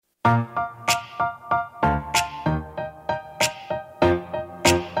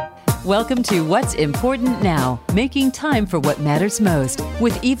Welcome to What's Important Now, making time for what matters most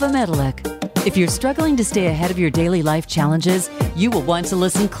with Eva Medilek. If you're struggling to stay ahead of your daily life challenges, you will want to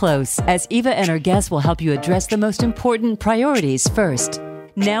listen close as Eva and her guests will help you address the most important priorities first.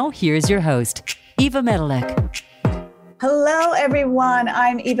 Now, here's your host, Eva Medilek. Hello, everyone.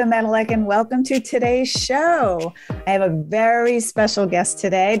 I'm Eva Medilek, and welcome to today's show. I have a very special guest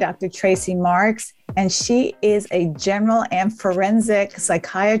today, Dr. Tracy Marks, and she is a general and forensic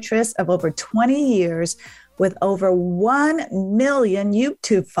psychiatrist of over 20 years with over 1 million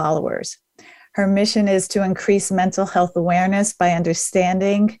YouTube followers. Her mission is to increase mental health awareness by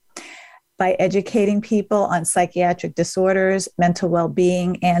educating people on psychiatric disorders, mental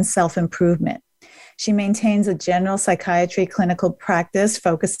well-being, and self-improvement. She maintains a general psychiatry clinical practice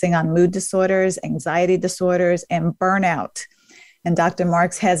focusing on mood disorders, anxiety disorders, and burnout. And Dr.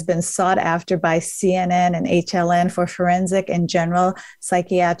 Marks has been sought after by CNN and HLN for forensic and general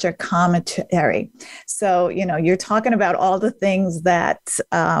psychiatric commentary. So, you're talking about all the things that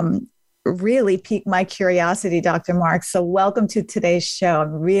really piqued my curiosity, Dr. Marks. So welcome to today's show.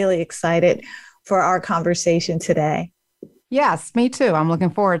 I'm really excited for our conversation today. Yes, me too. I'm looking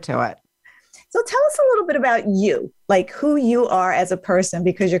forward to it. So tell us a little bit about you, like who you are as a person,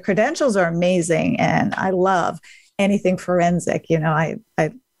 because your credentials are amazing. And I love anything forensic. I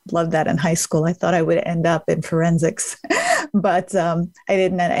loved that in high school. I thought I would end up in forensics, but I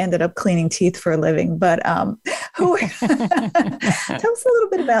didn't. I ended up cleaning teeth for a living. But tell us a little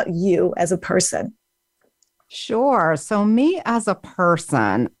bit about you as a person. Sure. So me as a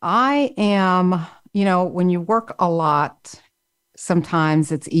person, I am, when you work a lot,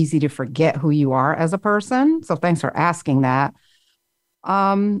 sometimes it's easy to forget who you are as a person. So thanks for asking that.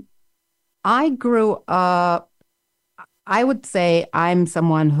 I grew up, I would say I'm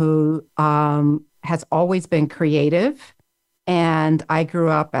someone who has always been creative. And I grew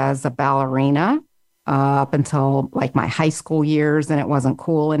up as a ballerina up until like my high school years, and it wasn't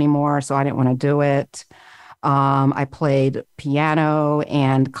cool anymore. So I didn't want to do it. I played piano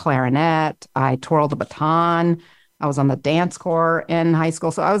and clarinet. I twirled the baton. I was on the dance corps in high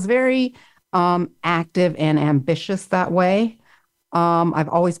school. So I was very active and ambitious that way. I've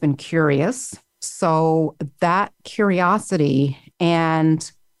always been curious. So that curiosity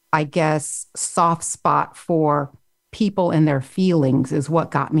and I guess soft spot for people and their feelings is what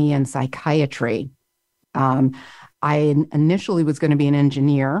got me in psychiatry. I initially was going to be an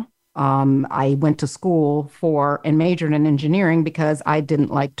engineer. I went to school and majored in engineering because I didn't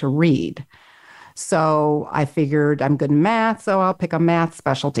like to read. So I figured I'm good in math, so I'll pick a math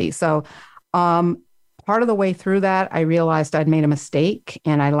specialty. So part of the way through that, I realized I'd made a mistake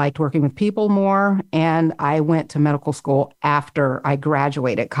and I liked working with people more. And I went to medical school after I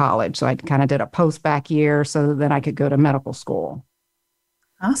graduated college. So I kind of did a post-bac year so then I could go to medical school.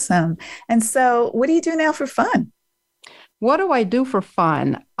 Awesome. And so what do you do now for fun? What do I do for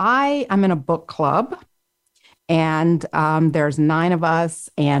fun? I'm in a book club. And there's 9 of us,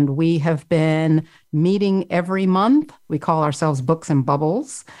 and we have been meeting every month. We call ourselves Books and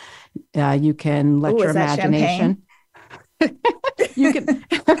Bubbles. You can let your imagination. you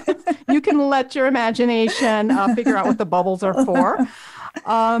can let your imagination figure out what the bubbles are for.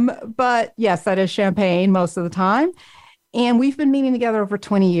 But yes, that is champagne most of the time. And we've been meeting together over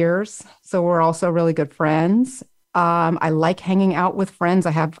 20 years, so we're also really good friends. I like hanging out with friends.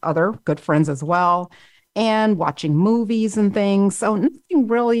 I have other good friends as well. And watching movies and things. So nothing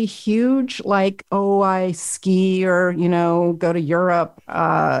really huge like, I ski or, go to Europe.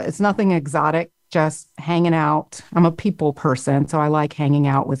 It's nothing exotic, just hanging out. I'm a people person, so I like hanging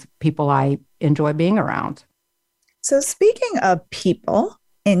out with people I enjoy being around. So speaking of people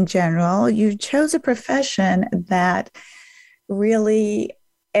in general, you chose a profession that really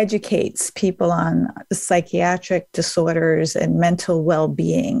educates people on psychiatric disorders and mental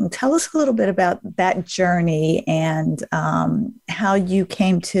well-being. Tell us a little bit about that journey and how you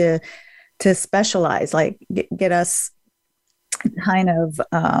came to specialize, like get us kind of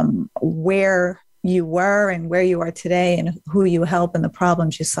where you were and where you are today and who you help and the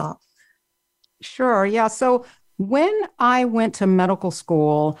problems you solve. Sure. Yeah. So when I went to medical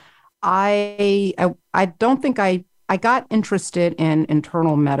school, I don't think I got interested in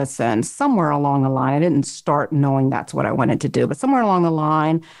internal medicine somewhere along the line. I didn't start knowing that's what I wanted to do, but somewhere along the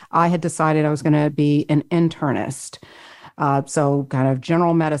line, I had decided I was going to be an internist. So kind of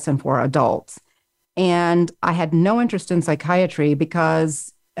general medicine for adults. And I had no interest in psychiatry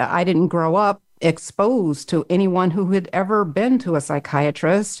because I didn't grow up exposed to anyone who had ever been to a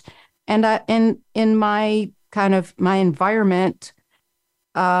psychiatrist. And in my environment,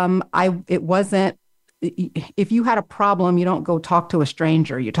 It wasn't, if you had a problem, you don't go talk to a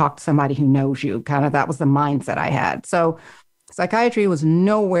stranger, you talk to somebody who knows you. Kind of that was the mindset I had. So psychiatry was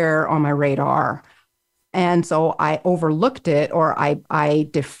nowhere on my radar. And so I overlooked it, or I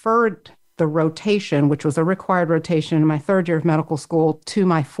deferred the rotation, which was a required rotation in my third year of medical school, to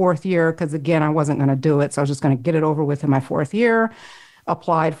my fourth year, because again, I wasn't going to do it. So I was just going to get it over with in my fourth year,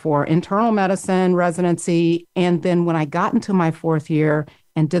 applied for internal medicine residency. And then when I got into my fourth year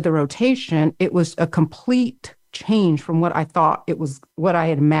and did the rotation, it was a complete change from what I thought it was, what I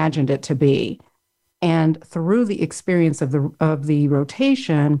had imagined it to be. And through the experience of the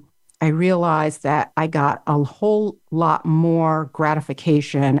rotation, I realized that I got a whole lot more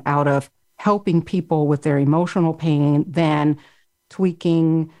gratification out of helping people with their emotional pain than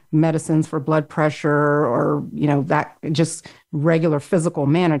tweaking medicines for blood pressure or, that just regular physical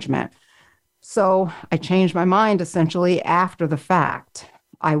management. So I changed my mind essentially after the fact.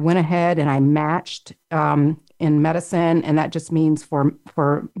 I went ahead and I matched in medicine, and that just means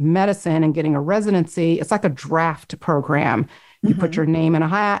for medicine and getting a residency, it's like a draft program. You put your name in a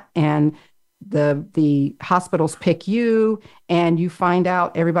hat, and the hospitals pick you, and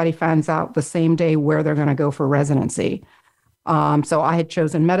everybody finds out the same day where they're going to go for residency. So I had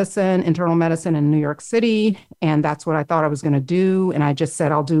chosen medicine, internal medicine in New York City, and that's what I thought I was going to do. And I just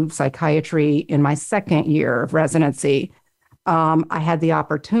said, I'll do psychiatry in my second year of residency. I had the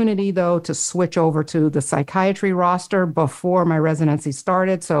opportunity, though, to switch over to the psychiatry roster before my residency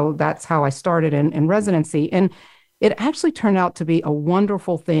started. So that's how I started in residency. And it actually turned out to be a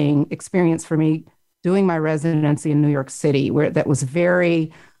wonderful experience for me doing my residency in New York City, where that was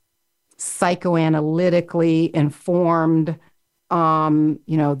very psychoanalytically informed.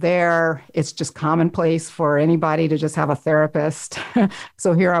 There it's just commonplace for anybody to just have a therapist.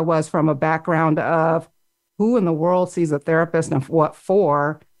 So here I was from a background of who in the world sees a therapist and what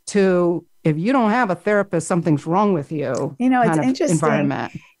for, to if you don't have a therapist, something's wrong with you. It's interesting.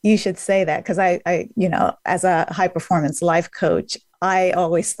 Environment. You should say that, because I, as a high performance life coach, I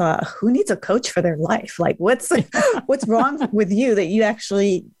always thought, who needs a coach for their life? Like, what's wrong with you that you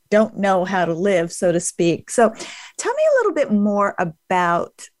actually don't know how to live, so to speak? So tell me a little bit more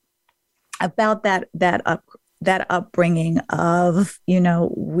about that upbringing of,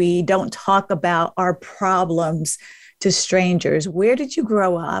 we don't talk about our problems to strangers. Where did you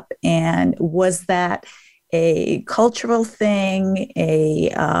grow up? And was that a cultural thing,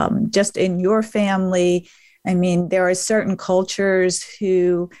 just in your family? I mean, there are certain cultures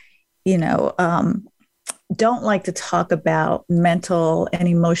who, don't like to talk about mental and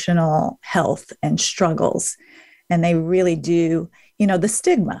emotional health and struggles. And they really do, the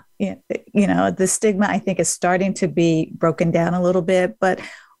stigma, the stigma, I think, is starting to be broken down a little bit. But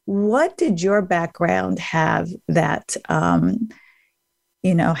what did your background have that, had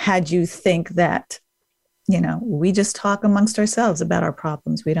you think that, we just talk amongst ourselves about our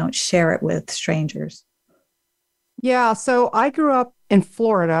problems. We don't share it with strangers. Yeah. So I grew up in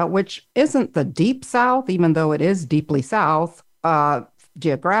Florida, which isn't the deep South, even though it is deeply South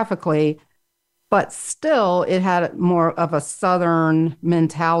geographically, but still it had more of a Southern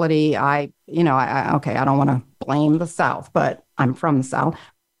mentality. I don't want to blame the South, but I'm from the South.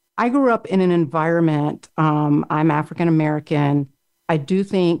 I grew up in an environment, I'm African American. I do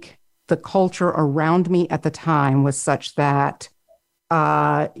think the culture around me at the time was such that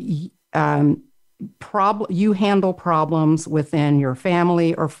you handle problems within your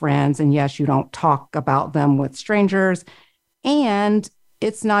family or friends. And yes, you don't talk about them with strangers. And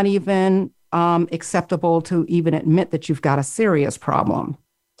it's not even acceptable to even admit that you've got a serious problem.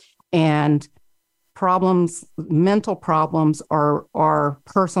 And mental problems are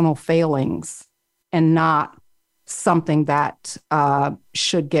personal failings and not something that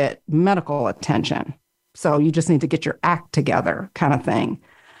should get medical attention. So you just need to get your act together, kind of thing.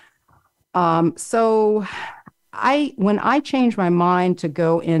 So when I changed my mind to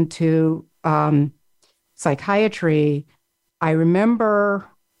go into psychiatry, I remember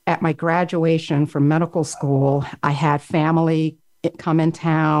at my graduation from medical school, I had family come in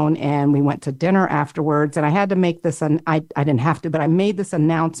town and we went to dinner afterwards. And I had to make this, I didn't have to, but I made this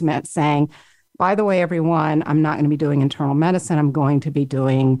announcement saying, by the way, everyone, I'm not going to be doing internal medicine. I'm going to be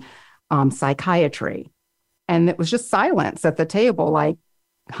doing psychiatry. And it was just silence at the table, like,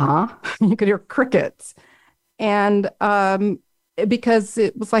 huh? You could hear crickets. And because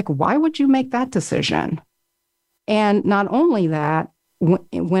it was like, why would you make that decision? And not only that,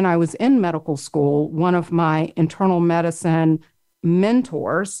 when I was in medical school, one of my internal medicine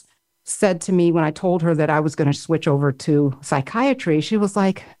mentors said to me when I told her that I was going to switch over to psychiatry, she was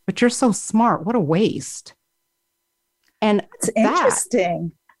like, but you're so smart. What a waste. And it's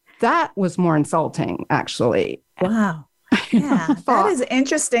interesting. That was more insulting, actually. Wow. Yeah, that is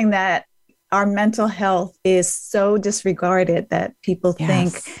interesting that our mental health is so disregarded that people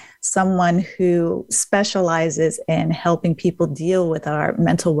think someone who specializes in helping people deal with our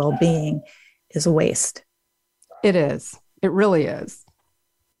mental well-being is a waste. It is. It really is.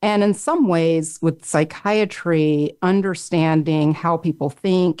 And in some ways, with psychiatry, understanding how people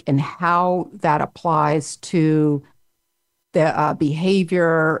think and how that applies to the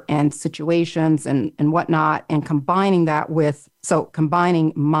behavior and situations and whatnot, and combining that with, so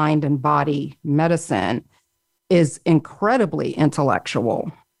combining mind and body medicine is incredibly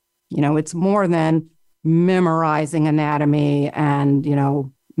intellectual. You know, it's more than memorizing anatomy and, you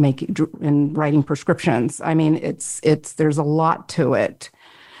know, making and writing prescriptions. I mean, it's there's a lot to it.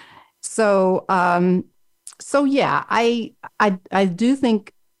 So, yeah, I do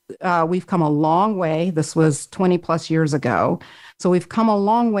think we've come a long way. This was 20 plus years ago. So we've come a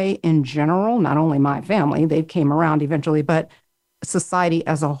long way in general, not only my family, they came around eventually, but society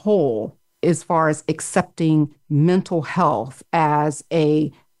as a whole, as far as accepting mental health as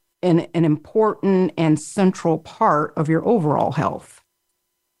an important and central part of your overall health.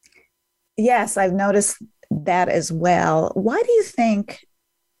 Yes, I've noticed that as well. Why do you think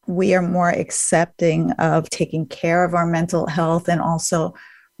we are more accepting of taking care of our mental health and also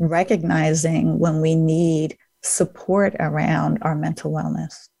recognizing when we need support around our mental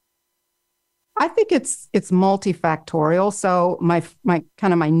wellness? I think it's multifactorial. So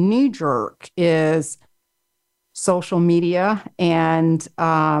my knee jerk is social media and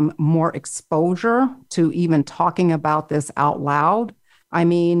more exposure to even talking about this out loud. I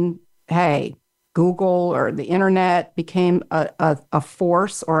mean, hey, Google or the internet became a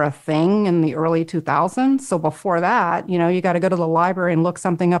force or a thing in the early 2000s. So before that, you know, you got to go to the library and look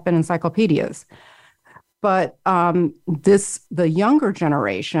something up in encyclopedias. But the younger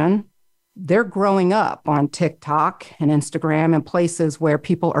generation, they're growing up on TikTok and Instagram and places where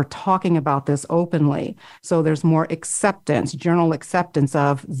people are talking about this openly. So there's more acceptance, general acceptance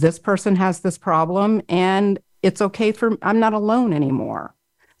of this person has this problem and it's okay I'm not alone anymore.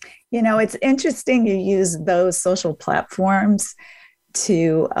 You know, it's interesting you use those social platforms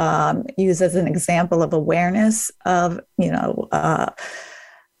to use as an example of awareness of,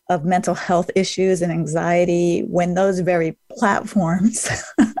 of mental health issues and anxiety, when those very platforms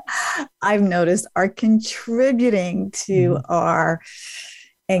I've noticed are contributing to our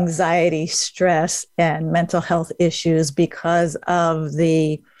anxiety, stress, and mental health issues because of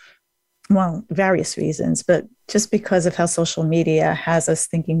various reasons, but just because of how social media has us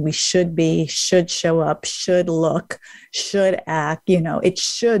thinking we should be, should show up, should look, should act, it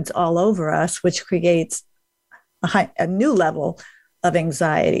shoulds all over us, which creates a new level of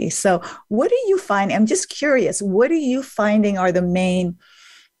anxiety. So what do you find? I'm just curious, what are you finding are the main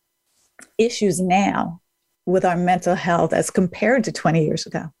issues now with our mental health as compared to 20 years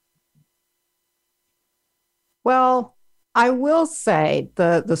ago? Well, I will say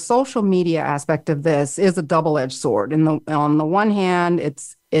the social media aspect of this is a double-edged sword. On the one hand,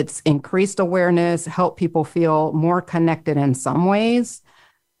 it's increased awareness, help people feel more connected in some ways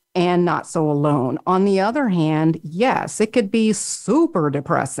and not so alone. On the other hand, yes, it could be super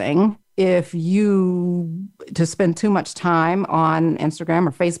depressing if you to spend too much time on Instagram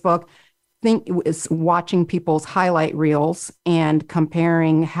or Facebook is watching people's highlight reels and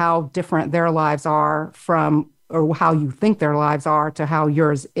comparing how different their lives are from, or how you think their lives are to how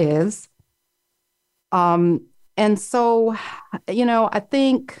yours is. And so, I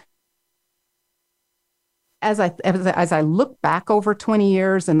think as I look back over 20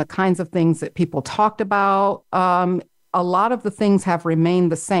 years and the kinds of things that people talked about, a lot of the things have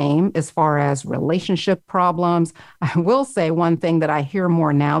remained the same as far as relationship problems. I will say one thing that I hear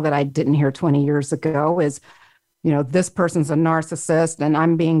more now that I didn't hear 20 years ago is, this person's a narcissist and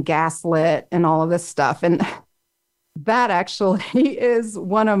I'm being gaslit and all of this stuff. And that actually is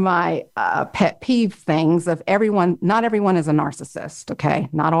one of my pet peeve things of everyone. Not everyone is a narcissist. Okay.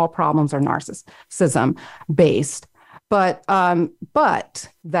 Not all problems are narcissism based, but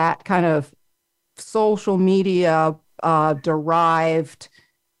that kind of social media derived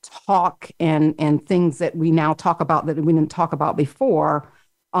talk and things that we now talk about that we didn't talk about before,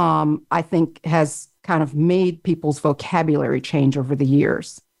 I think has kind of made people's vocabulary change over the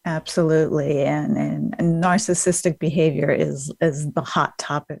years. Absolutely. And narcissistic behavior is the hot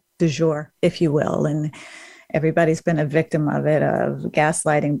topic du jour, if you will. And everybody's been a victim of it, of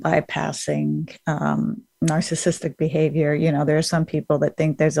gaslighting, bypassing, narcissistic behavior. There are some people that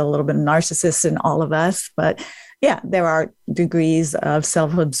think there's a little bit of narcissist in all of us, but yeah, there are degrees of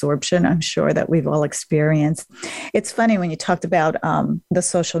self-absorption, I'm sure, that we've all experienced. It's funny when you talked about the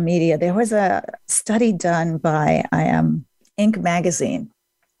social media. There was a study done by Inc. magazine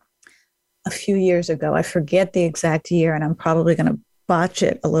a few years ago. I forget the exact year, and I'm probably going to botch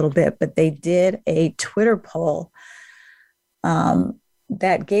it a little bit, but they did a Twitter poll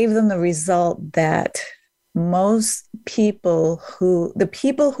that gave them the result that most people the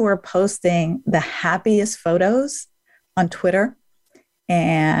people who are posting the happiest photos on Twitter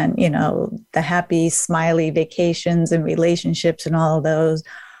and, the happy, smiley vacations and relationships and all of those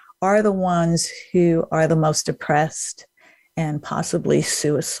are the ones who are the most depressed and possibly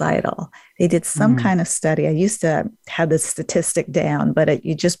suicidal. They did some kind of study. I used to have the statistic down, but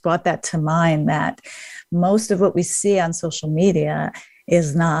you just brought that to mind, that most of what we see on social media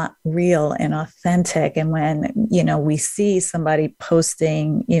is not real and authentic. And when, we see somebody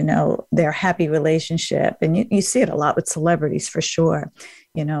posting, their happy relationship, and you see it a lot with celebrities for sure.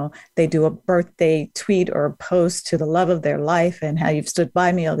 They do a birthday tweet or post to the love of their life and how you've stood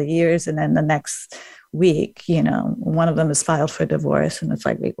by me all the years. And then the next week, one of them is filed for divorce. And it's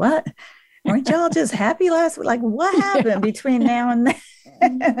like, wait, what? Weren't y'all just happy last week? Like, what happened between now and then?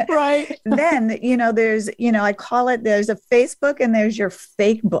 Right. Then, there's, I call it, there's a Facebook and there's your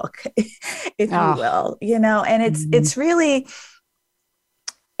fake book, if you will, and it's really,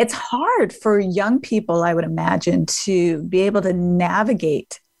 it's hard for young people, I would imagine, to be able to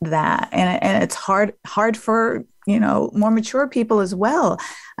navigate that. And it's hard for, more mature people as well,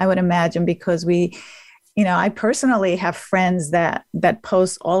 I would imagine, because I personally have friends that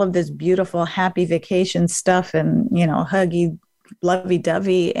post all of this beautiful, happy vacation stuff and, huggy,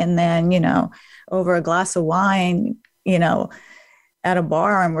 lovey-dovey, and then, over a glass of wine, at a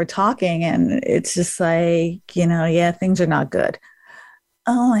bar, and we're talking, and it's just like, yeah, things are not good.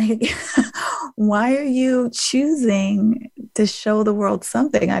 Oh, like, why are you choosing to show the world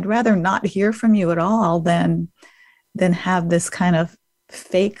something? I'd rather not hear from you at all than have this kind of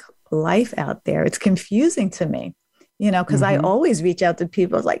fake life out there. It's confusing to me, because I always reach out to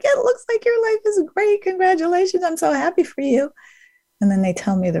people like, it looks like your life is great. Congratulations. I'm so happy for you. And then they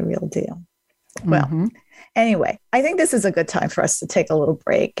tell me the real deal. Well, anyway, I think this is a good time for us to take a little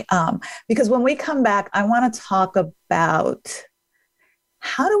break, because when we come back, I want to talk about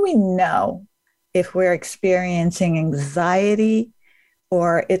how do we know if we're experiencing anxiety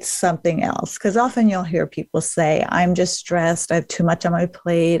or it's something else? Because often you'll hear people say, I'm just stressed. I have too much on my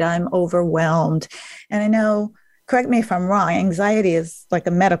plate. I'm overwhelmed. And I know, correct me if I'm wrong, anxiety is like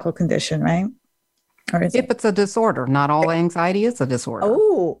a medical condition, right? Or is if it's a disorder, not all anxiety is a disorder.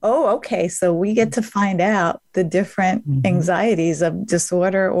 Oh, okay. So we get to find out the different anxieties of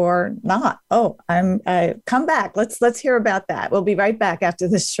disorder or not. Oh, I come back. Let's hear about that. We'll be right back after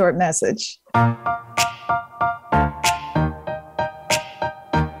this short message.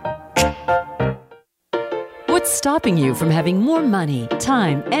 What's stopping you from having more money,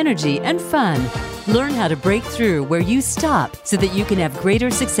 time, energy, and fun? Learn how to break through where you stop so that you can have greater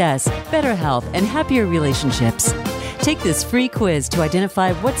success, better health, and happier relationships. Take this free quiz to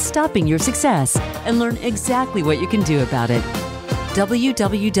identify what's stopping your success and learn exactly what you can do about it.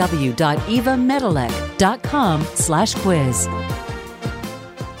 www.evamedilek.com/quiz.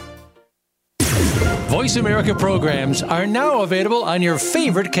 Voice America programs are now available on your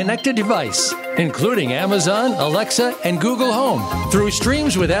favorite connected device, including Amazon, Alexa, and Google Home. Through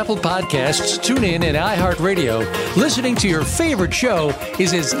streams with Apple Podcasts, TuneIn, and iHeartRadio, listening to your favorite show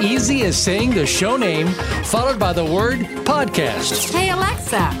is as easy as saying the show name followed by the word podcast. Hey,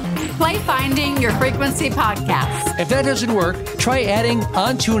 Alexa, play Finding Your Frequency podcast. If that doesn't work, try adding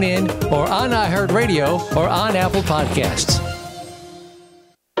on TuneIn or on iHeartRadio or on Apple Podcasts.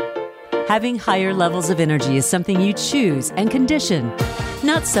 Having higher levels of energy is something you choose and condition,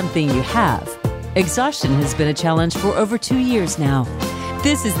 not something you have. Exhaustion has been a challenge for over 2 years now.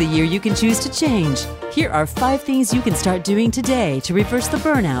 This is the year you can choose to change. Here are 5 things you can start doing today to reverse the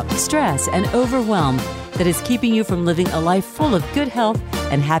burnout, stress, and overwhelm that is keeping you from living a life full of good health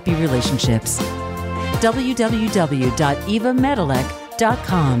and happy relationships.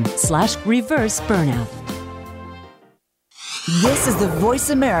 www.evamedilek.com/reverse burnout. This is the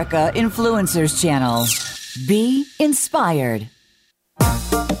Voice America Influencers Channel. Be inspired.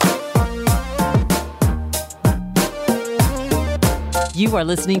 You are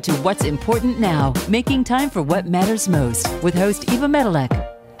listening to What's Important Now, making time for what matters most with host Eva Medilek.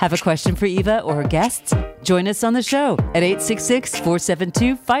 Have a question for Eva or her guests? Join us on the show at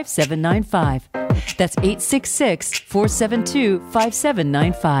 866-472-5795. That's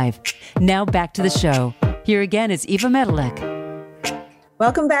 866-472-5795. Now back to the show. Here again is Eva Medilek.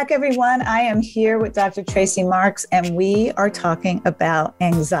 Welcome back, everyone. I am here with Dr. Tracy Marks, and we are talking about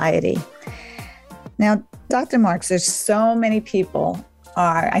anxiety. Now, Dr. Marks, there's so many people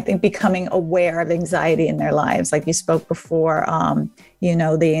are, I think, becoming aware of anxiety in their lives. Like you spoke before,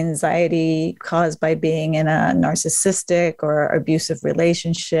 the anxiety caused by being in a narcissistic or abusive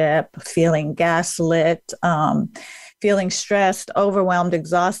relationship, feeling gaslit, feeling stressed, overwhelmed,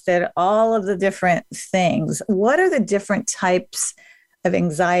 exhausted, all of the different things. What are the different types of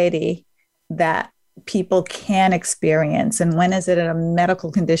anxiety that people can experience? And when is it a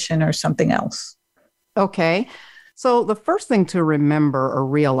medical condition or something else? Okay. So the first thing to remember or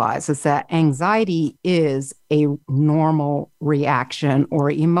realize is that anxiety is a normal reaction or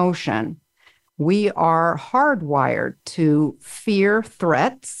emotion. We are hardwired to fear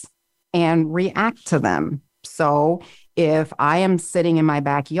threats and react to them. So if I am sitting in my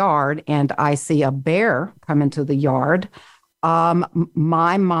backyard and I see a bear come into the yard,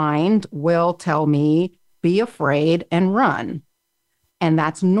 my mind will tell me, be afraid and run. And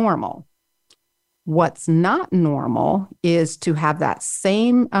that's normal. What's not normal is to have that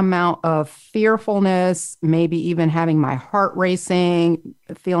same amount of fearfulness, maybe even having my heart racing,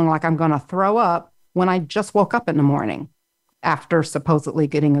 feeling like I'm going to throw up when I just woke up in the morning after supposedly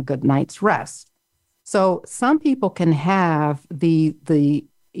getting a good night's rest. So some people can have the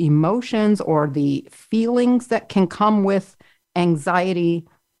emotions or the feelings that can come with anxiety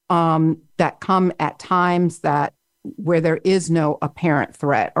that come at times that where there is no apparent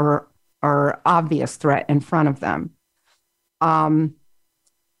threat or obvious threat in front of them.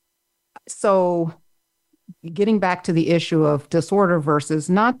 So getting back to the issue of disorder versus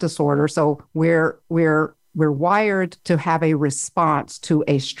not disorder. So we're wired to have a response to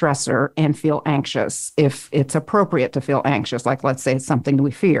a stressor and feel anxious if it's appropriate to feel anxious, like let's say it's something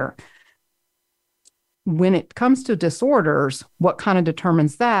we fear. When it comes to disorders, what kind of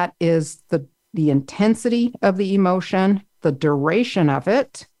determines that is the intensity of the emotion, the duration of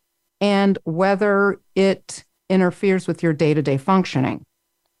it, and whether it interferes with your day-to-day functioning.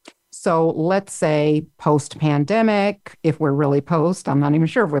 So let's say post-pandemic, if we're really post, I'm not even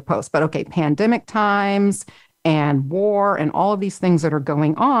sure if we're post, but okay, pandemic times and war and all of these things that are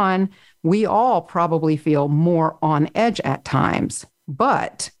going on, we all probably feel more on edge at times.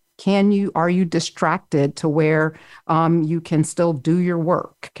 But are you distracted to where you can still do your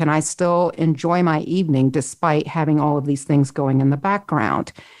work? Can I still enjoy my evening despite having all of these things going in the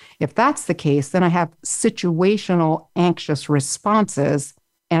background? If that's the case, then I have situational anxious responses,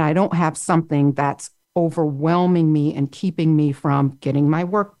 and I don't have something that's overwhelming me and keeping me from getting my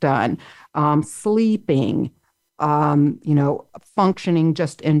work done, sleeping, functioning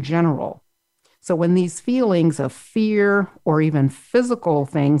just in general. So when these feelings of fear or even physical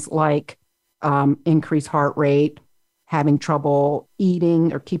things like increased heart rate, having trouble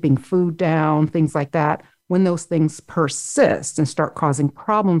eating or keeping food down, things like that, when those things persist and start causing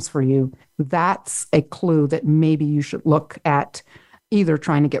problems for you, that's a clue that maybe you should look at either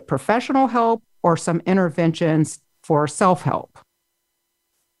trying to get professional help or some interventions for self-help.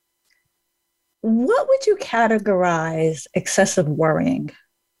 What would you categorize excessive worrying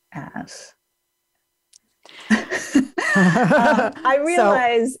as? I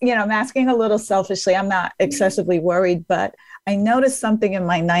realize, I'm asking a little selfishly. I'm not excessively worried, but I noticed something in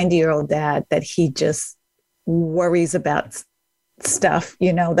my 90-year-old dad that he just worries about stuff,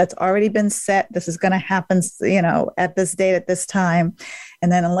 that's already been set. This is going to happen, at this date, at this time.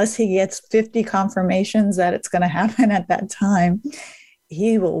 And then unless he gets 50 confirmations that it's going to happen at that time,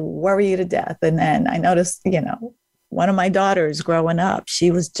 he will worry you to death. And then I noticed, one of my daughters growing up, she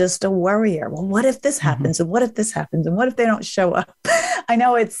was just a worrier. Well, what if this happens? And what if this happens? And what if they don't show up? I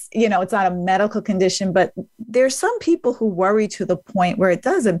know it's not a medical condition, but there's some people who worry to the point where it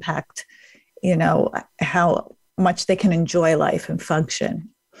does impact, how much they can enjoy life and function.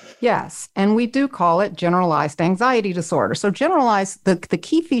 Yes. And we do call it generalized anxiety disorder. So the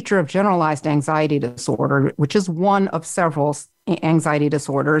key feature of generalized anxiety disorder, which is one of several anxiety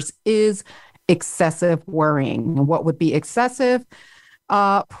disorders, is excessive worrying. And what would be excessive?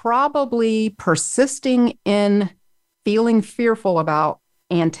 Probably persisting in feeling fearful about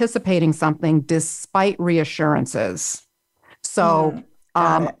anticipating something despite reassurances. So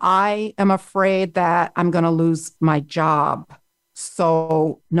I am afraid that I'm going to lose my job.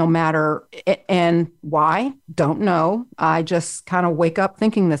 So no matter, and why, don't know. I just kind of wake up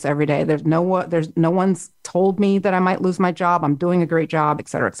thinking this every day. There's no one's told me that I might lose my job. I'm doing a great job, et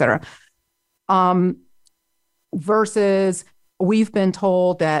cetera, et cetera. Versus we've been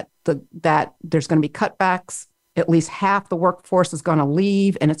told that there's going to be cutbacks at least half the workforce is going to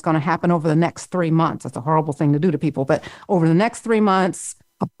leave, and it's going to happen over the next 3 months. That's a horrible thing to do to people, but over the next 3 months,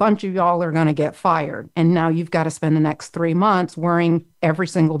 a bunch of y'all are going to get fired. And now you've got to spend the next 3 months worrying every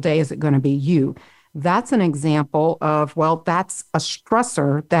single day, is it going to be you? That's an example of, well, that's a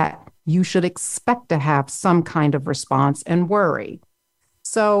stressor that you should expect to have some kind of response and worry.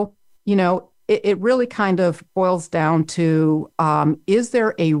 So, it really kind of boils down to, is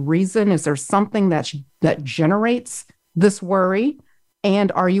there a reason? Is there something that generates this worry?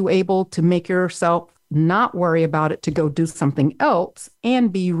 And are you able to make yourself not worry about it to go do something else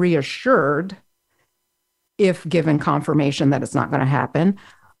and be reassured if given confirmation that it's not going to happen?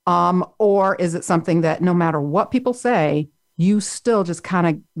 Or is it something that no matter what people say, you still just kind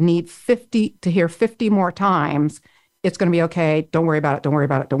of need 50 to hear 50 more times, it's going to be okay. Don't worry about it. Don't worry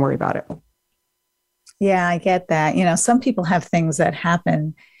about it. Don't worry about it. Yeah, I get that. Some people have things that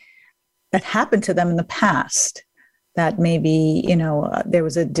happened to them in the past that maybe, there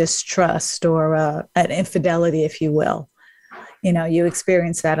was a distrust or an infidelity, if you will. You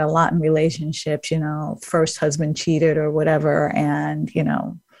experience that a lot in relationships, first husband cheated or whatever. And,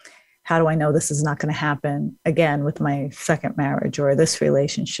 how do I know this is not going to happen again with my second marriage or this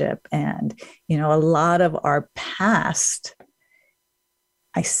relationship? And, a lot of our past,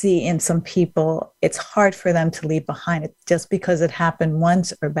 I see in some people, it's hard for them to leave behind it just because it happened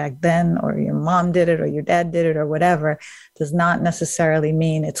once or back then, or your mom did it or your dad did it or whatever, does not necessarily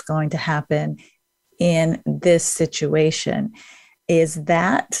mean it's going to happen in this situation. Is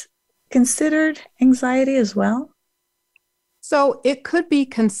that considered anxiety as well? So it could be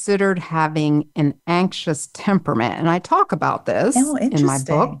considered having an anxious temperament. And I talk about this in my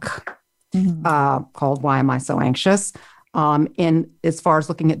book called Why Am I So Anxious? And as far as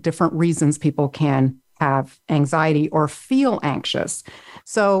looking at different reasons people can have anxiety or feel anxious.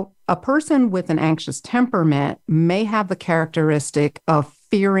 So a person with an anxious temperament may have the characteristic of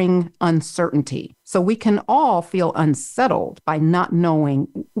fearing uncertainty. So we can all feel unsettled by not knowing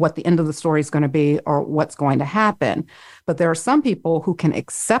what the end of the story is going to be or what's going to happen. But there are some people who can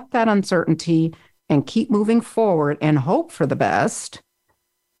accept that uncertainty and keep moving forward and hope for the best.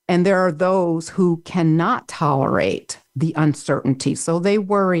 And there are those who cannot tolerate the uncertainty. So they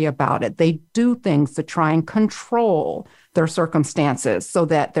worry about it. They do things to try and control their circumstances so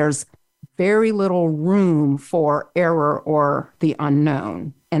that there's very little room for error or the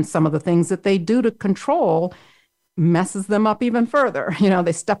unknown. And some of the things that they do to control messes them up even further.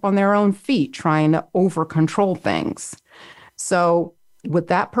 They step on their own feet trying to over-control things. So would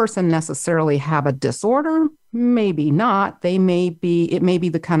that person necessarily have a disorder? Maybe not. It may be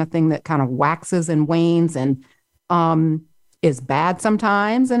the kind of thing that kind of waxes and wanes and is bad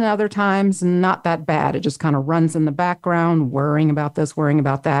sometimes, and other times not that bad. It just kind of runs in the background, worrying about this, worrying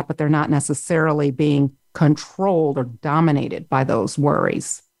about that, but they're not necessarily being controlled or dominated by those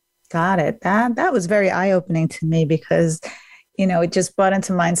worries. Got it. That was very eye-opening to me because, it just brought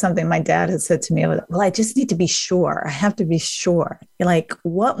into mind something my dad had said to me. Well, I just need to be sure. I have to be sure. Like,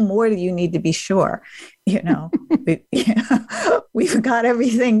 what more do you need to be sure? We've got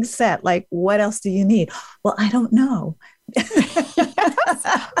everything set. Like, what else do you need? Well, I don't know. Yes,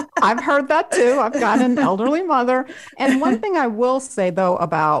 I've heard that too. I've got an elderly mother. And one thing I will say, though,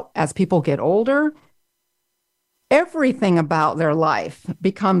 about as people get older, everything about their life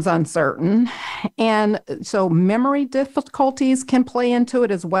becomes uncertain. And so memory difficulties can play into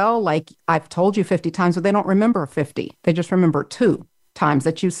it as well. Like I've told you 50 times, but they don't remember 50. They just remember 2 times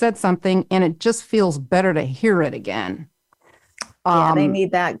that you said something, and it just feels better to hear it again. They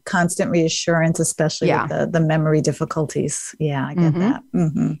need that constant reassurance, especially with the memory difficulties. Yeah, I get that.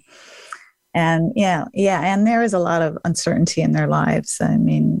 Mm-hmm. And and there is a lot of uncertainty in their lives. I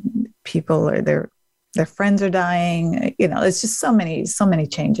mean, people are their friends are dying. It's just so many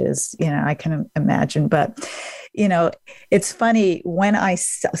changes. I can imagine. But it's funny when I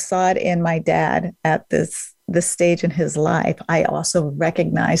saw it in my dad at this stage in his life. I also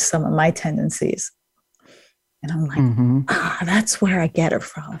recognized some of my tendencies. And I'm like, that's where I get it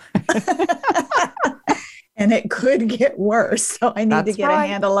from. And it could get worse. So I need to get a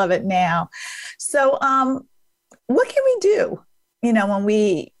handle of it now. So what can we do?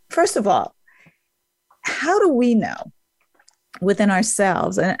 First of all, how do we know within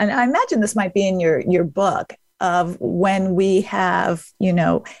ourselves? And I imagine this might be in your book of when we have,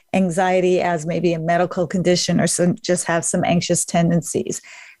 anxiety as maybe a medical condition or just have some anxious tendencies.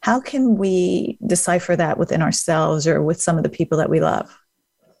 How can we decipher that within ourselves or with some of the people that we love?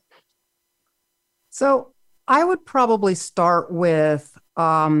 So I would probably start with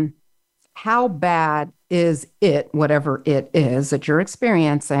how bad is it, whatever it is that you're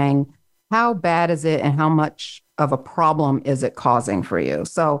experiencing, how bad is it and how much of a problem is it causing for you?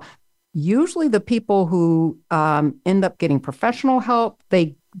 So usually the people who end up getting professional help,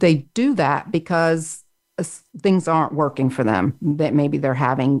 they do that because things aren't working for them. That maybe they're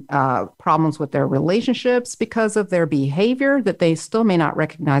having problems with their relationships because of their behavior that they still may not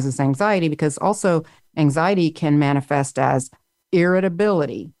recognize as anxiety, because also anxiety can manifest as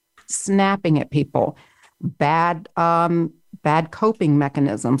irritability, snapping at people, bad coping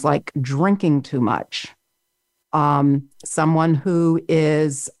mechanisms like drinking too much. Someone who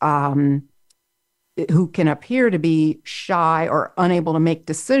is who can appear to be shy or unable to make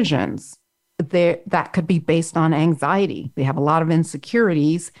decisions, that could be based on anxiety. They have a lot of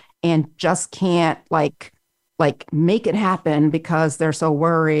insecurities and just can't like make it happen because they're so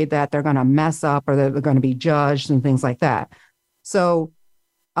worried that they're going to mess up or they're going to be judged and things like that. So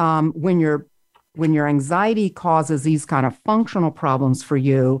when your anxiety causes these kind of functional problems for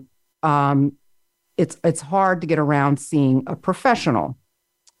you, it's hard to get around seeing a professional.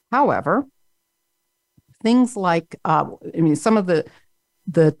 However, things like, some of the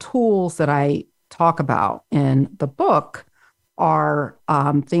tools that I talk about in the book are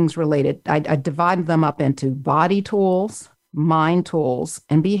things related. I divide them up into body tools, mind tools,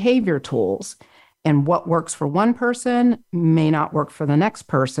 and behavior tools. And what works for one person may not work for the next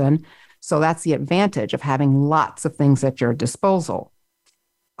person. So that's the advantage of having lots of things at your disposal.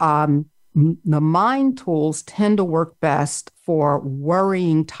 The mind tools tend to work best for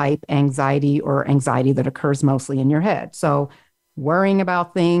worrying type anxiety or anxiety that occurs mostly in your head. So worrying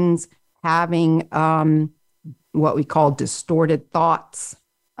about things, having what we call distorted thoughts,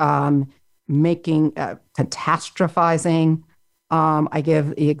 making catastrophizing. I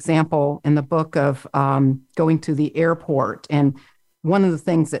give the example in the book of going to the airport. And one of the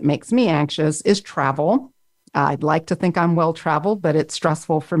things that makes me anxious is travel. I'd like to think I'm well-traveled, but it's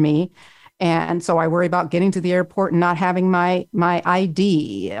stressful for me. And so I worry about getting to the airport and not having my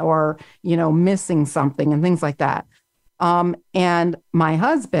ID or, missing something and things like that. And my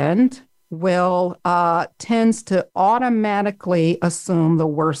husband tends to automatically assume the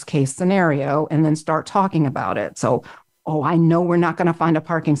worst case scenario and then start talking about it. So, I know we're not going to find a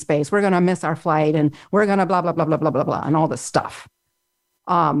parking space. We're going to miss our flight and we're going to blah, blah, blah, blah, blah, blah, blah, and all this stuff.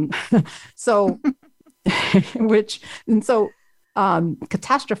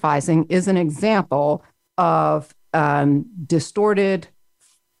 Catastrophizing is an example of a distorted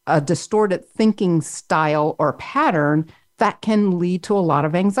thinking style or pattern that can lead to a lot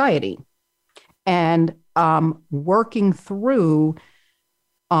of anxiety. And working through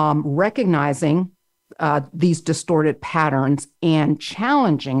recognizing these distorted patterns and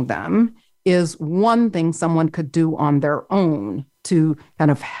challenging them is one thing someone could do on their own to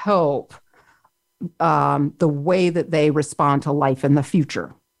kind of help the way that they respond to life in the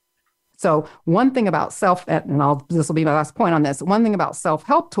future. So one thing about this will be my last point on this. One thing about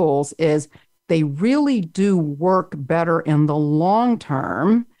self-help tools is they really do work better in the long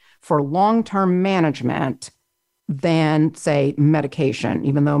term for long-term management than, say, medication,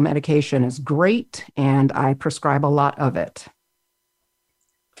 even though medication is great and I prescribe a lot of it.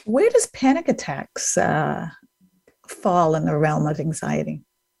 Where does panic attacks fall in the realm of anxiety?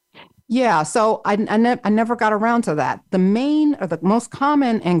 Yeah, so I never got around to that. The main or the most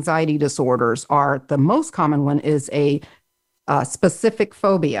common anxiety disorders the most common one is a specific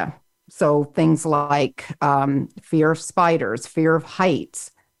phobia. So things like fear of spiders, fear of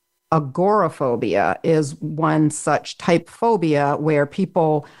heights. Agoraphobia is one such type phobia where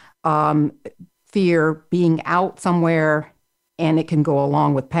people fear being out somewhere, and it can go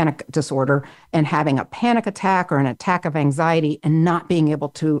along with panic disorder and having a panic attack or an attack of anxiety and not being able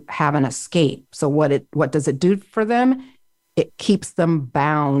to have an escape. So what does it do for them? It keeps them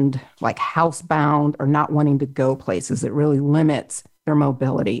bound, like housebound or not wanting to go places. It really limits their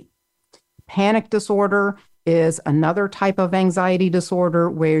mobility. Panic disorder is another type of anxiety disorder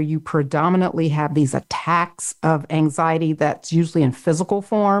where you predominantly have these attacks of anxiety that's usually in physical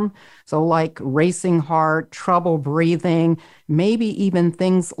form. So like racing heart, trouble breathing, maybe even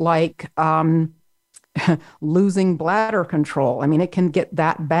things like losing bladder control. I mean, it can get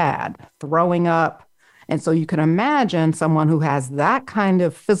that bad, throwing up. And so you can imagine someone who has that kind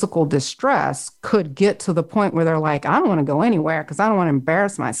of physical distress could get to the point where they're like, I don't want to go anywhere because I don't want to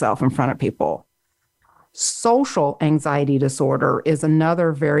embarrass myself in front of people. Social anxiety disorder is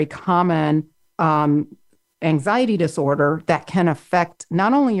another very common anxiety disorder that can affect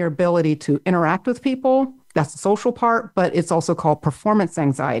not only your ability to interact with people, that's the social part, but it's also called performance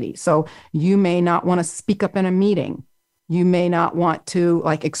anxiety. So you may not want to speak up in a meeting. You may not want to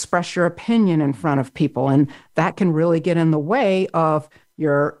express your opinion in front of people. And that can really get in the way of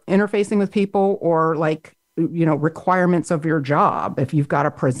you're interfacing with people, or like, requirements of your job. If you've got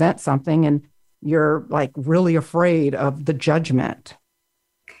to present something and you're like really afraid of the judgment.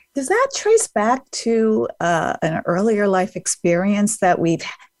 Does that trace back to an earlier life experience that we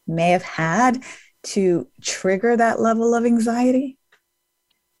may have had to trigger that level of anxiety?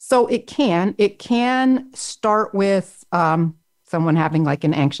 So it can start with someone having like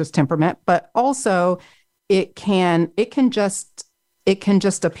an anxious temperament, but also it can just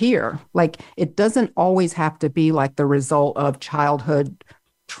appear. Like, it doesn't always have to be like the result of childhood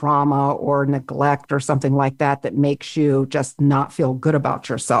trauma or neglect or something like that makes you just not feel good about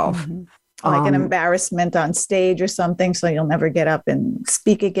yourself. Mm-hmm. Like an embarrassment on stage or something, so you'll never get up and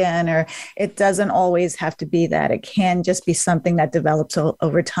speak again. Or it doesn't always have to be that. It can just be something that develops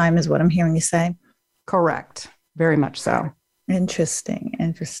over time, is what I'm hearing you say. Correct. Very much so. Interesting.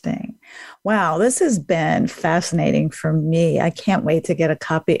 Wow, this has been fascinating for me. I can't wait to get a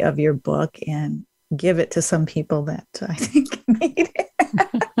copy of your book and give it to some people that I think need it,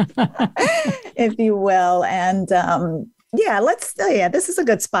 if you will. And this is a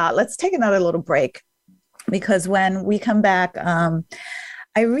good spot. Let's take another little break, because when we come back,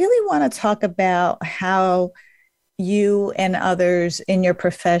 I really want to talk about how you and others in your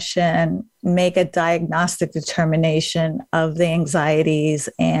profession make a diagnostic determination of the anxieties,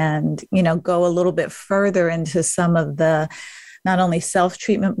 and, go a little bit further into some of the not only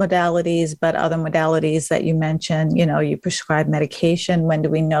self-treatment modalities, but other modalities that you mentioned. You prescribe medication. When do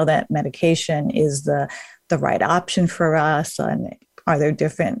we know that medication is the right option for us? And are there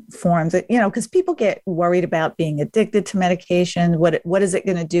different forms that, because people get worried about being addicted to medication. What is it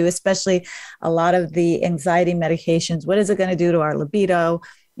going to do? Especially a lot of the anxiety medications. What is it going to do to our libido?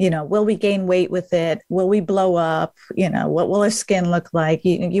 Will we gain weight with it? Will we blow up? What will our skin look like?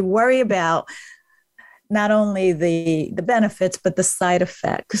 You worry about not only the benefits, but the side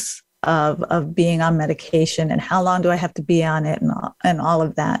effects of being on medication, and how long do I have to be on it, and all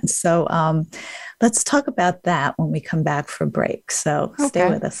of that. So let's talk about that when we come back for break. So Stay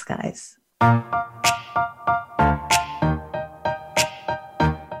with us, guys.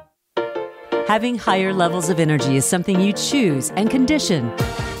 Having higher levels of energy is something you choose and condition,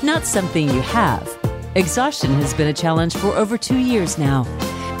 not something you have. Exhaustion has been a challenge for over 2 years now.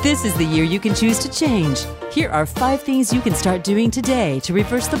 This is the year you can choose to change. Here are 5 things you can start doing today to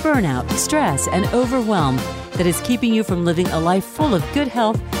reverse the burnout, stress, and overwhelm that is keeping you from living a life full of good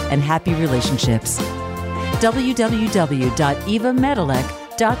health and happy relationships.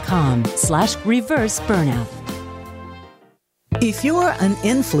 www.evamedilek.com/reverse-burnout. If you're an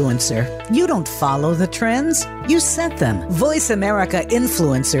influencer, you don't follow the trends, you set them. Voice America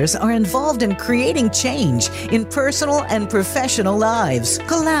influencers are involved in creating change in personal and professional lives,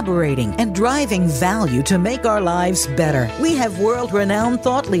 collaborating and driving value to make our lives better. We have world-renowned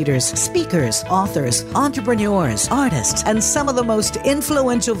thought leaders, speakers, authors, entrepreneurs, artists, and some of the most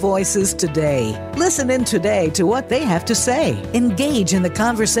influential voices today. Listen in today to what they have to say. Engage in the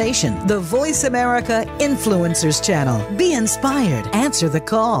conversation. The Voice America Influencers Channel. Be inspired. Answer the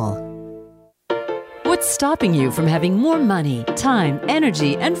call. What's stopping you from having more money, time,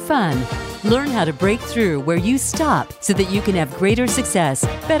 energy, and fun? Learn how to break through where you stop so that you can have greater success,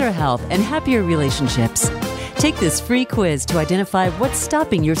 better health, and happier relationships. Take this free quiz to identify what's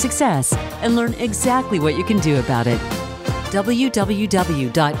stopping your success and learn exactly what you can do about it.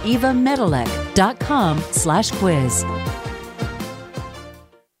 www.evamedilek.com/quiz.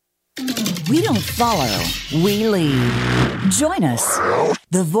 We don't follow, we lead. Join us,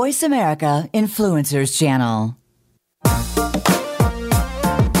 the Voice America Influencers Channel.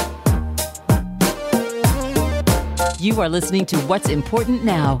 You are listening to What's Important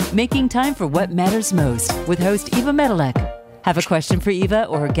Now, making time for what matters most, with host Eva Medilek. Have a question for Eva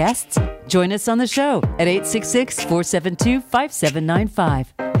or her guests? Join us on the show at 866-472-5795.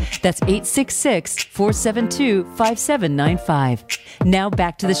 That's 866-472-5795. Now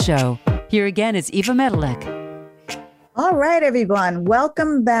back to the show. Here again is Eva Medilek. All right, everyone.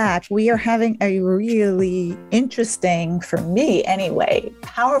 Welcome back. We are having a really interesting, for me anyway,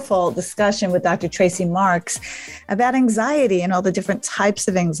 powerful discussion with Dr. Tracy Marks about anxiety and all the different types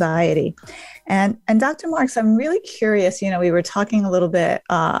of anxiety. And Dr. Marks, I'm really curious, we were talking a little bit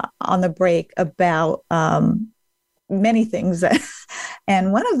on the break about many things.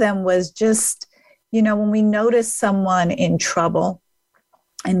 And one of them was just, when we notice someone in trouble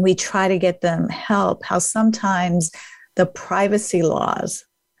and we try to get them help, how sometimes the privacy laws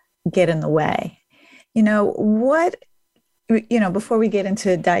get in the way. Before we get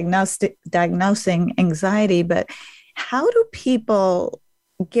into diagnosing anxiety, but how do people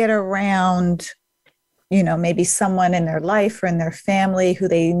get around maybe someone in their life or in their family who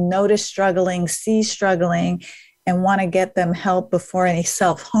they notice struggling, see struggling, and want to get them help before any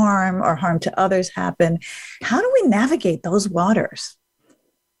self-harm or harm to others happen. How do we navigate those waters?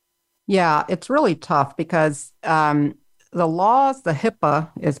 Yeah, it's really tough because the laws, the HIPAA,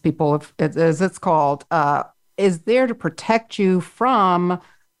 as it's called, is there to protect you from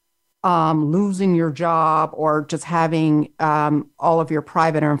losing your job or just having all of your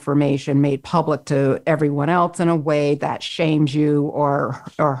private information made public to everyone else in a way that shames you or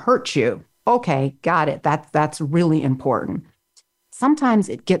hurts you. Okay, got it. That's really important. Sometimes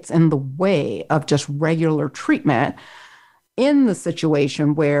it gets in the way of just regular treatment in the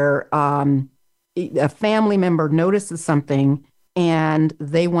situation where a family member notices something and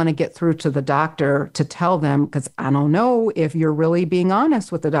they want to get through to the doctor to tell them, because I don't know if you're really being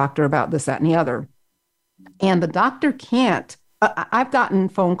honest with the doctor about this, that, and the other. And the doctor can't. I've gotten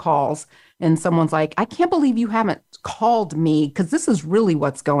phone calls and someone's like, I can't believe you haven't called me because this is really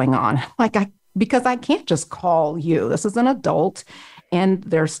what's going on. Because I can't just call you. This is an adult and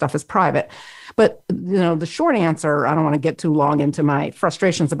their stuff is private. But, the short answer, I don't want to get too long into my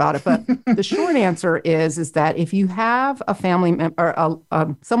frustrations about it, but the short answer is that if you have a family member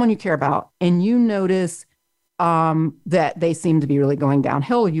or someone you care about and you notice that they seem to be really going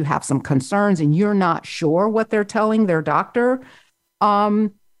downhill, you have some concerns and you're not sure what they're telling their doctor,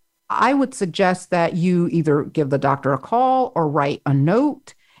 I would suggest that you either give the doctor a call or write a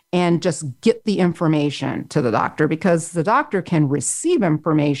note and just get the information to the doctor, because the doctor can receive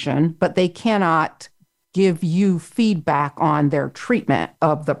information, but they cannot give you feedback on their treatment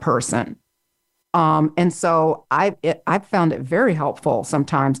of the person. And so I've found it very helpful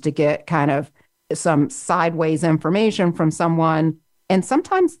sometimes to get kind of some sideways information from someone. And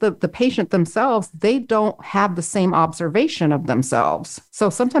sometimes the patient themselves, they don't have the same observation of themselves. So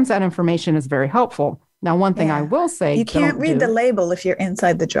sometimes that information is very helpful. Now, one thing I will say, you can't read the label if you're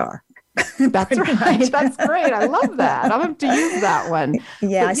inside the jar. That's right. That's great. I love that. I'm going to use that one.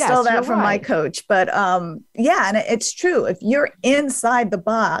 Yeah, I stole that from my coach. But and it's true. If you're inside the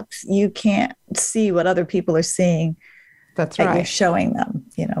box, you can't see what other people are seeing. That's right. You're showing them,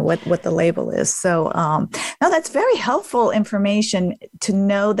 what the label is. So now that's very helpful information to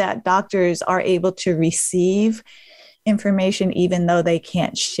know that doctors are able to receive information, even though they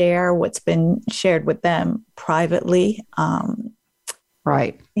can't share what's been shared with them privately.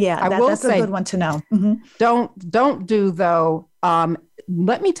 Right. Yeah, that's a good one to know. Mm-hmm. Don't do though.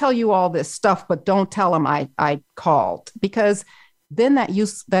 Let me tell you all this stuff, but don't tell them I called, because then that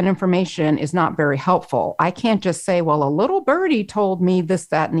information is not very helpful. I can't just say, well, a little birdie told me this,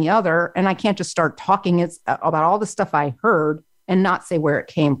 that, and the other, and I can't just start talking about all the stuff I heard and not say where it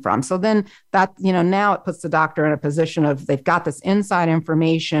came from. So then that, now it puts the doctor in a position of they've got this inside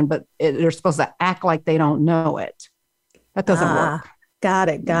information, but they're supposed to act like they don't know it. That doesn't work. Got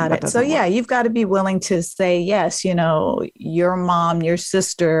it. So you've got to be willing to say, yes, your mom, your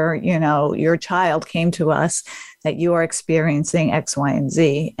sister, your child came to us that you are experiencing X, Y, and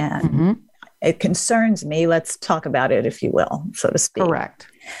Z. And it concerns me. Let's talk about it, if you will, so to speak. Correct.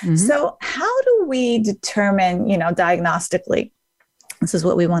 Mm-hmm. So how do we determine, diagnostically, this is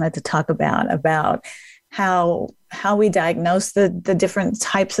what we wanted to talk about how we diagnose the different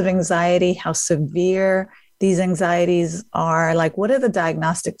types of anxiety, how severe these anxieties are. Like, what are the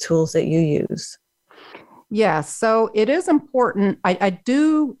diagnostic tools that you use? Yeah, so it is important. I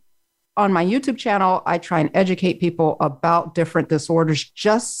do, on my YouTube channel, I try and educate people about different disorders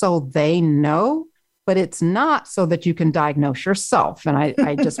just so they know, but it's not so that you can diagnose yourself. And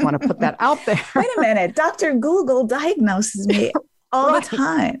I just want to put that out there. Wait a minute. Dr. Google diagnoses me all the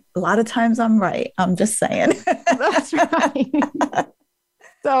time. A lot of times I'm right. I'm just saying. That's right.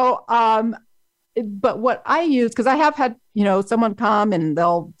 So, but what I use, because I have had, someone come and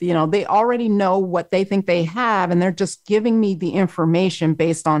they'll, they already know what they think they have, and they're just giving me the information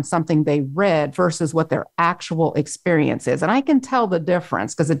based on something they read versus what their actual experience is. And I can tell the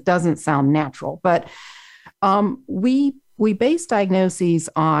difference because it doesn't sound natural. But we base diagnoses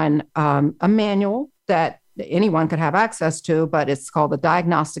on a manual that anyone could have access to, but it's called the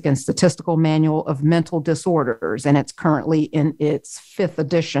Diagnostic and Statistical Manual of Mental Disorders. And it's currently in its 5th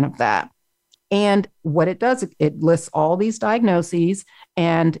edition of that. And what it does, it lists all these diagnoses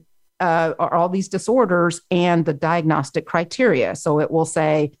and all these disorders and the diagnostic criteria. So it will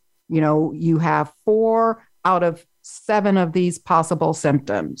say, you have 4 out of 7 of these possible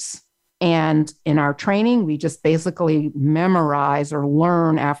symptoms. And in our training, we just basically memorize or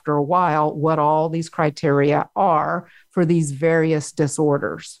learn after a while what all these criteria are for these various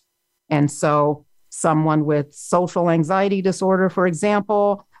disorders. And so someone with social anxiety disorder, for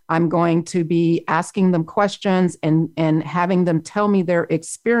example, I'm going to be asking them questions and having them tell me their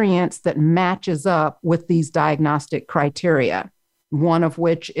experience that matches up with these diagnostic criteria. One of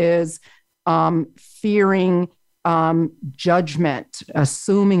which is fearing judgment,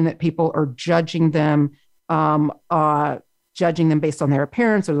 assuming that people are judging them based on their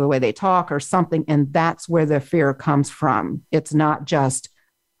appearance or the way they talk or something. And that's where the fear comes from. It's not just,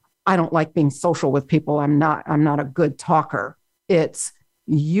 I don't like being social with people. I'm not a good talker. It's,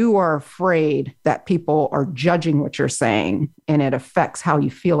 you are afraid that people are judging what you're saying, and it affects how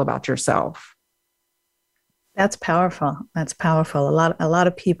you feel about yourself. That's powerful. That's powerful. A lot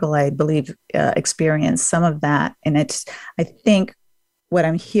of people, I believe, experience some of that. And I think what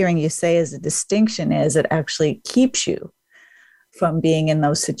I'm hearing you say is the distinction is it actually keeps you from being in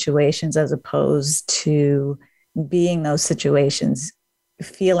those situations, as opposed to being those situations,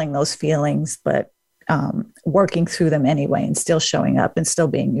 feeling those feelings, but working through them anyway and still showing up and still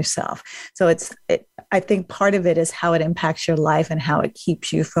being yourself. So I think part of it is how it impacts your life and how it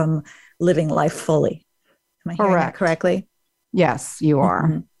keeps you from living life fully. Am I hearing that correctly? Yes, you are.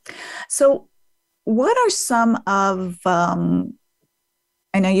 Mm-hmm. So what are some of, I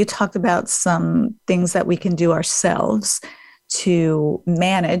know you talked about some things that we can do ourselves to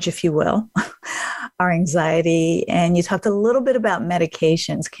manage, if you will, our anxiety. And you talked a little bit about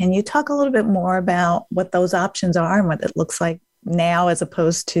medications. Can you talk a little bit more about what those options are and what it looks like now as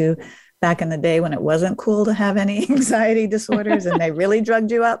opposed to back in the day when it wasn't cool to have any anxiety disorders and they really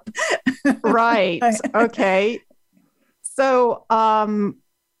drugged you up? Right. Okay. So,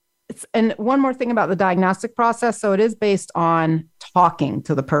 and one more thing about the diagnostic process. So it is based on talking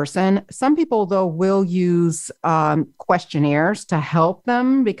to the person. Some people, though, will use questionnaires to help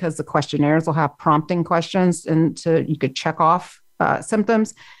them, because the questionnaires will have prompting questions and you could check off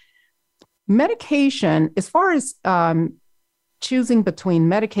symptoms. Medication, as far as choosing between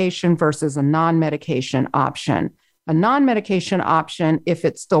medication versus a non-medication option. A non-medication option, if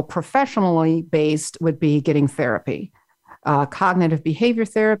it's still professionally based, would be getting therapy. Cognitive behavior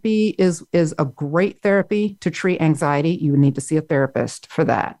therapy is a great therapy to treat anxiety. You would need to see a therapist for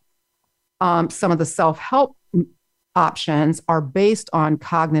that. Some of the self-help options are based on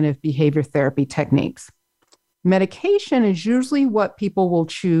cognitive behavior therapy techniques. Medication is usually what people will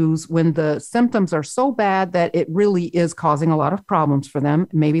choose when the symptoms are so bad that it really is causing a lot of problems for them.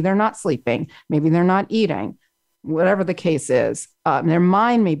 Maybe they're not sleeping. Maybe they're not eating. Whatever the case is, their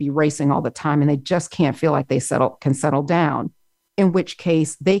mind may be racing all the time and they just can't feel like they can settle down, in which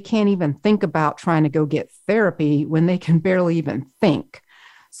case they can't even think about trying to go get therapy when they can barely even think.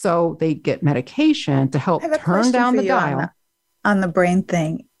 So they get medication to help turn down the dial. On the brain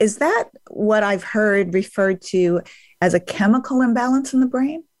thing, is that what I've heard referred to as a chemical imbalance in the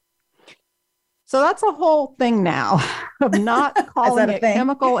brain? So that's a whole thing now of not calling it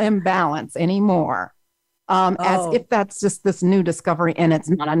chemical imbalance anymore. As if that's just this new discovery, and it's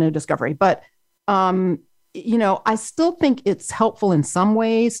not a new discovery. But, I still think it's helpful in some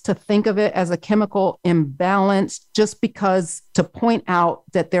ways to think of it as a chemical imbalance, just because to point out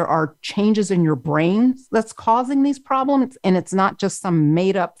that there are changes in your brain that's causing these problems. And it's not just some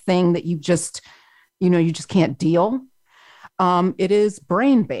made up thing that you just can't deal. It is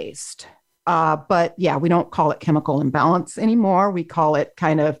brain based. But yeah, we don't call it chemical imbalance anymore. We call it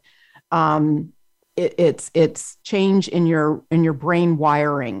kind of, it's change in your brain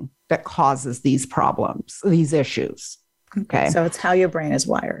wiring that causes these problems, these issues. Okay. So it's how your brain is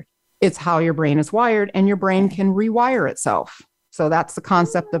wired. It's how your brain is wired, and your brain can rewire itself. So that's the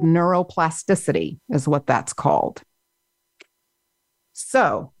concept of neuroplasticity is what that's called.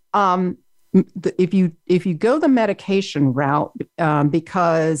 So if you go the medication route,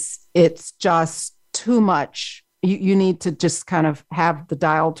 because it's just too much, you need to just kind of have the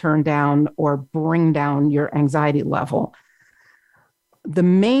dial turned down or bring down your anxiety level. The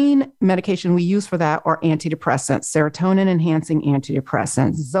main medication we use for that are antidepressants, serotonin-enhancing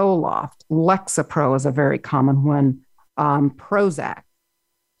antidepressants, Zoloft, Lexapro is a very common one, Prozac.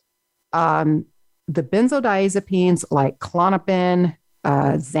 The benzodiazepines like Klonopin,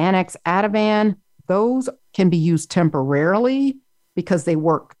 Xanax, Ativan, those can be used temporarily because they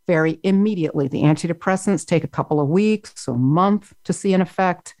work very immediately. The antidepressants take a couple of weeks, so a month to see an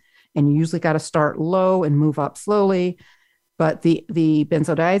effect, and you usually got to start low and move up slowly. But the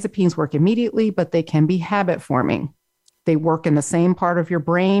benzodiazepines work immediately, but they can be habit forming. They work in the same part of your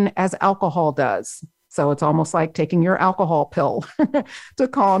brain as alcohol does. So it's almost like taking your alcohol pill to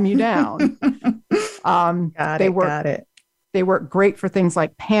calm you down. Got it. They work great for things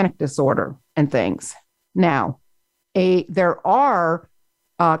like panic disorder and things. Now, there are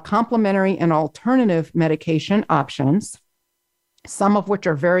complementary and alternative medication options. some of which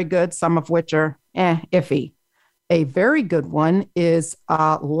are very good, some of which are iffy. A very good one is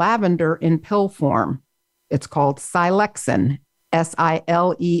lavender in pill form. It's called Silexin,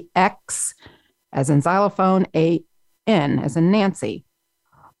 Silex, as in xylophone, A-N, as in Nancy.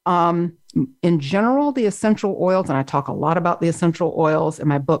 In general, the essential oils, and I talk a lot about the essential oils in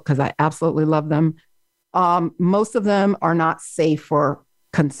my book because I absolutely love them. Most of them are not safe for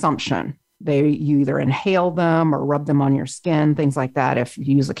consumption. You either inhale them or rub them on your skin, things like that, if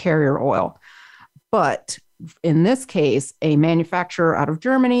you use a carrier oil. But in this case, a manufacturer out of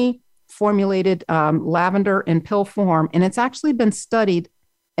Germany formulated lavender in pill form, and it's actually been studied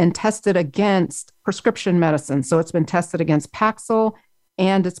and tested against prescription medicine. So it's been tested against Paxil,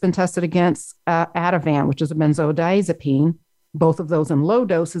 and it's been tested against Ativan, which is a benzodiazepine, both of those in low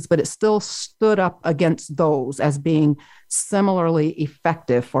doses, but it still stood up against those as being similarly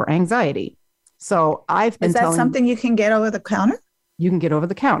effective for anxiety. So I've been telling— Is that something you can get over the counter? You can get over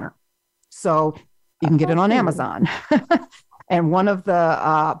the counter. So you can get it on Amazon. And one of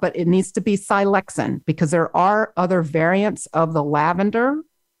the, but it needs to be Silexin because there are other variants of the lavender.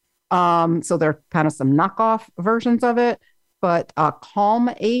 So there are kind of some knockoff versions of it. But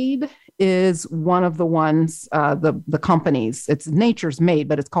Calm Aid is one of the ones, the companies. It's Nature's Made,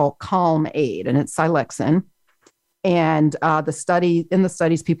 but it's called Calm Aid, and it's Silexin. And in the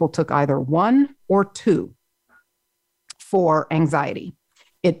studies, people took either 1 or 2 for anxiety.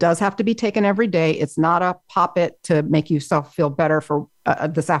 It does have to be taken every day. It's not a pop it to make yourself feel better for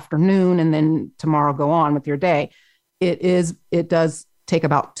this afternoon and then tomorrow go on with your day. It does take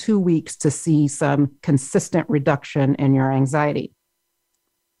about 2 weeks to see some consistent reduction in your anxiety.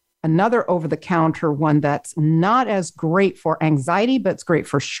 Another over-the-counter one that's not as great for anxiety, but it's great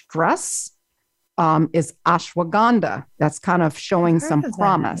for stress, is ashwagandha. That's kind of showing some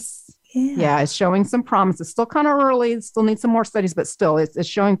promise. Yeah, it's showing some promise. It's still kind of early. It still needs some more studies, but still it's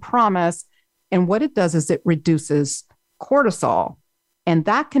showing promise. And what it does is it reduces cortisol. And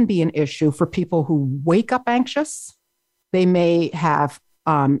that can be an issue for people who wake up anxious. They may have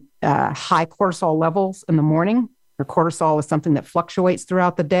high cortisol levels in the morning. Your cortisol is something that fluctuates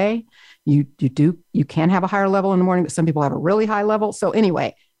throughout the day. You can have a higher level in the morning, but some people have a really high level. So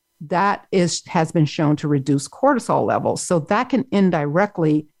anyway, that has been shown to reduce cortisol levels. So that can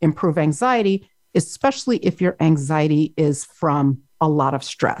indirectly improve anxiety, especially if your anxiety is from a lot of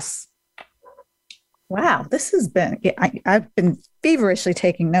stress. Wow, this has been, I've been feverishly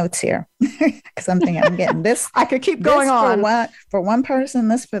taking notes here because I'm thinking I'm getting this. I could keep going on. For one person,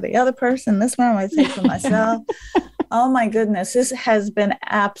 this for the other person, this one I take for myself. Oh my goodness, this has been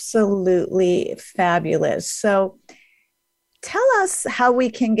absolutely fabulous. So tell us how we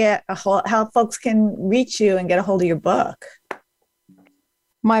can how folks can reach you and get a hold of your book.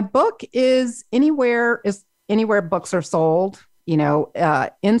 My book is anywhere books are sold.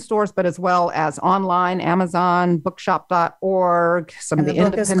 In stores, but as well as online, Amazon, bookshop.org, some of the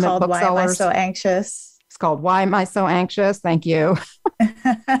independent booksellers. Why Am I So Anxious? It's called Why Am I So Anxious? Thank you.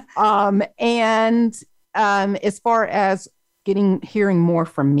 And as far as hearing more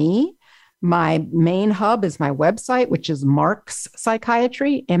from me, my main hub is my website, which is Marks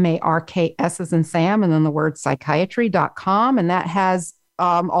Psychiatry, MARKS as in Sam, and then the word psychiatry.com. And that has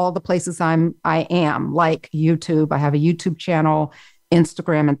all the places I am, like YouTube. I have a YouTube channel,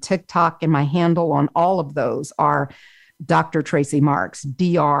 Instagram, and TikTok, and my handle on all of those are Dr. Tracy Marks,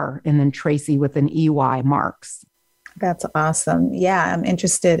 DR, and then Tracy with an EY Marks. That's awesome. Yeah, I'm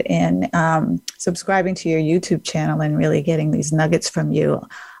interested in subscribing to your YouTube channel and really getting these nuggets from you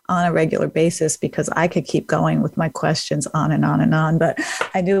on a regular basis, because I could keep going with my questions on and on and on. But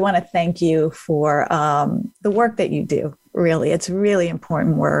I do want to thank you for the work that you do. Really, it's really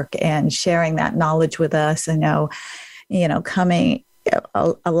important work, and sharing that knowledge with us. I know, coming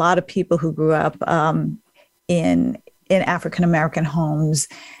a lot of people who grew up in African-American homes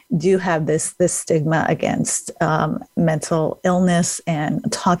do have this stigma against mental illness and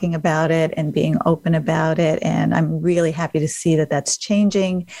talking about it and being open about it. And I'm really happy to see that that's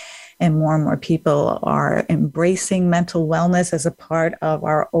changing, and more people are embracing mental wellness as a part of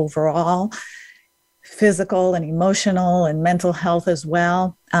our overall physical and emotional and mental health as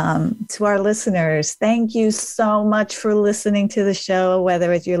well. To our listeners, thank you so much for listening to the show,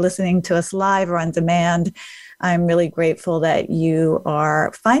 whether you're listening to us live or on demand. I'm really grateful that you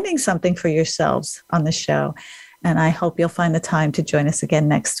are finding something for yourselves on the show, and I hope you'll find the time to join us again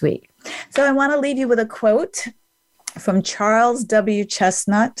next week. So I want to leave you with a quote from Charles W.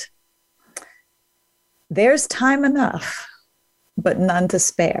 Chestnut. There's time enough, but none to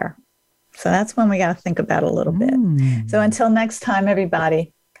spare. So that's one we got to think about a little bit. So until next time,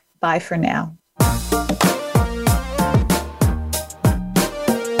 everybody, bye for now.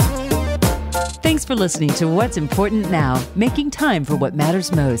 Thanks for listening to What's Important Now, Making Time for What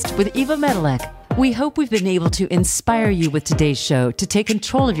Matters Most with Eva Medilek. We hope we've been able to inspire you with today's show to take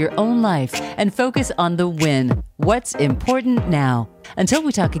control of your own life and focus on the win. What's important now? Until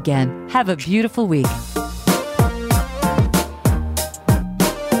we talk again, have a beautiful week.